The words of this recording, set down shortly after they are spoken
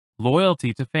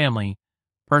loyalty to family,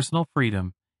 personal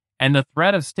freedom, and the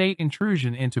threat of state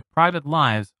intrusion into private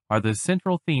lives are the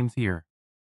central themes here.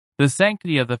 The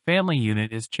sanctity of the family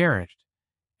unit is cherished,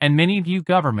 and many view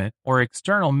government or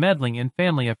external meddling in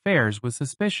family affairs with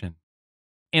suspicion.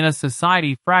 In a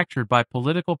society fractured by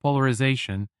political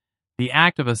polarization, the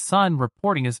act of a son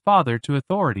reporting his father to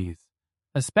authorities,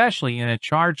 especially in a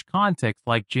charged context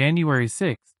like January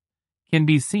 6th, can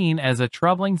be seen as a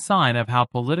troubling sign of how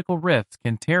political rifts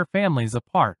can tear families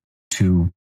apart.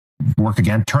 To work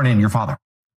again, turn in your father.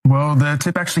 Well, the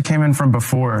tip actually came in from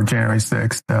before January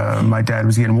 6th. My dad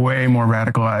was getting way more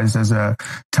radicalized as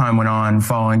time went on,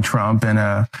 following Trump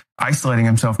and isolating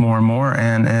himself more and more,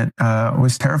 and it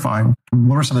was terrifying.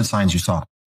 What were some of the signs you saw?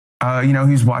 He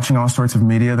was watching all sorts of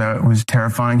media that was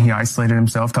terrifying. He isolated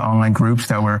himself to online groups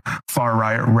that were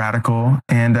far-right, radical,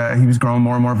 and he was growing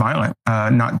more and more violent,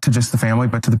 not to just the family,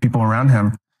 but to the people around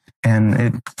him. And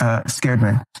it scared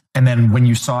me. And then when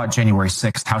you saw it January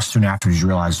 6th, how soon after did you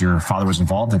realize your father was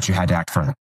involved, that you had to act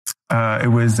further?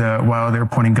 It was while they were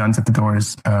pointing guns at the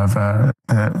doors of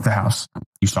the house.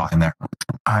 You saw him there?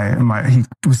 He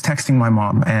was texting my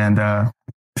mom and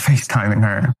FaceTiming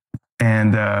her.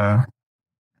 And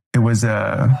it was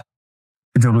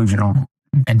delusional.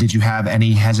 And did you have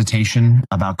any hesitation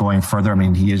about going further? I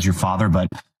mean, he is your father, but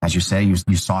as you say,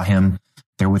 you saw him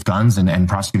there with guns, and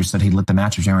prosecutors said he lit the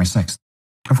match of January 6th.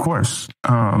 Of course.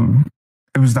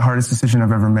 It was the hardest decision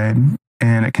I've ever made,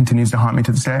 and it continues to haunt me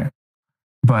to this day.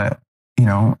 But,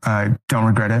 I don't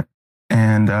regret it,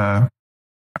 and I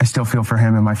still feel for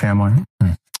him and my family.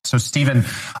 So, Stephen,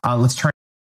 let's turn.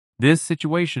 This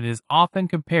situation is often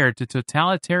compared to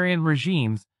totalitarian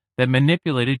regimes that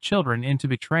manipulated children into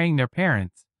betraying their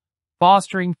parents,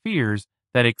 fostering fears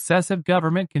that excessive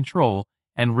government control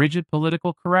and rigid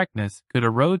political correctness could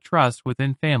erode trust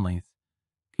within families,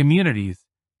 communities,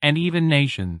 and even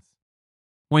nations.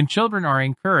 When children are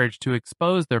encouraged to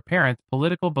expose their parents'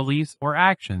 political beliefs or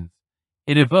actions,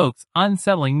 it evokes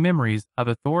unsettling memories of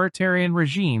authoritarian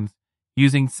regimes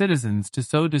using citizens to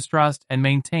sow distrust and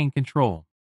maintain control.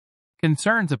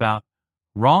 Concerns about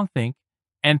wrongthink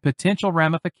and potential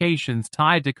ramifications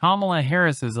tied to Kamala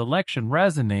Harris's election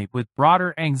resonate with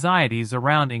broader anxieties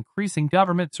around increasing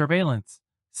government surveillance,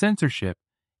 censorship,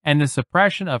 and the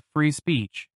suppression of free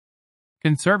speech.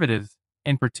 Conservatives,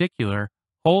 in particular,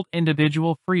 hold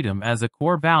individual freedom as a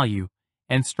core value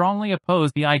and strongly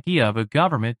oppose the idea of a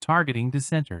government targeting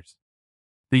dissenters.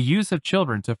 The use of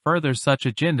children to further such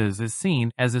agendas is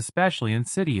seen as especially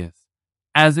insidious,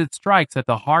 as it strikes at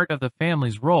the heart of the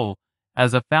family's role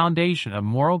as a foundation of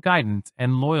moral guidance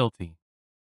and loyalty.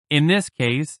 In this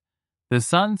case, the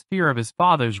son's fear of his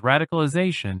father's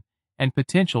radicalization and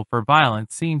potential for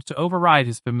violence seems to override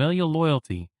his familial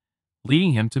loyalty,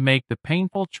 leading him to make the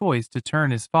painful choice to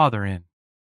turn his father in.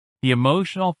 The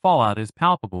emotional fallout is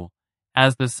palpable,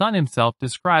 as the son himself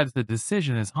describes the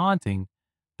decision as haunting,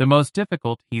 the most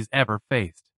difficult he's ever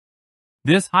faced.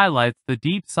 This highlights the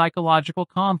deep psychological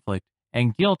conflict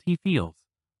and guilt he feels,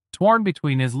 torn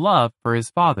between his love for his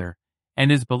father and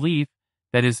his belief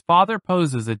that his father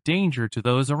poses a danger to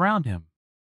those around him.